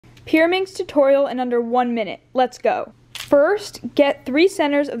Pyraminx tutorial in under 1 minute. Let's go. First, get 3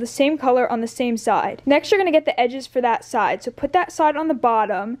 centers of the same color on the same side. Next, you're going to get the edges for that side. So put that side on the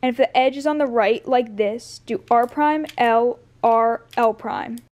bottom, and if the edge is on the right, like this, do R prime, L, R, L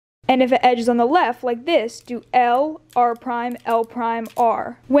prime. And if the edge is on the left, like this, do L, R prime, L prime,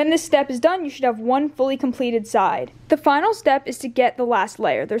 R. When this step is done, you should have 1 fully completed side. The final step is to get the last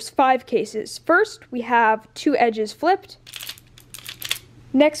layer. There's 5 cases. First, we have 2 edges flipped.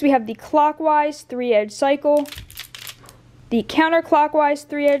 Next, we have the clockwise 3-edge cycle, the counterclockwise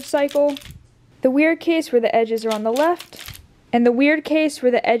 3-edge cycle, the weird case where the edges are on the left, and the weird case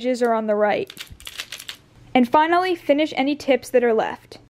where the edges are on the right. And finally, finish any tips that are left.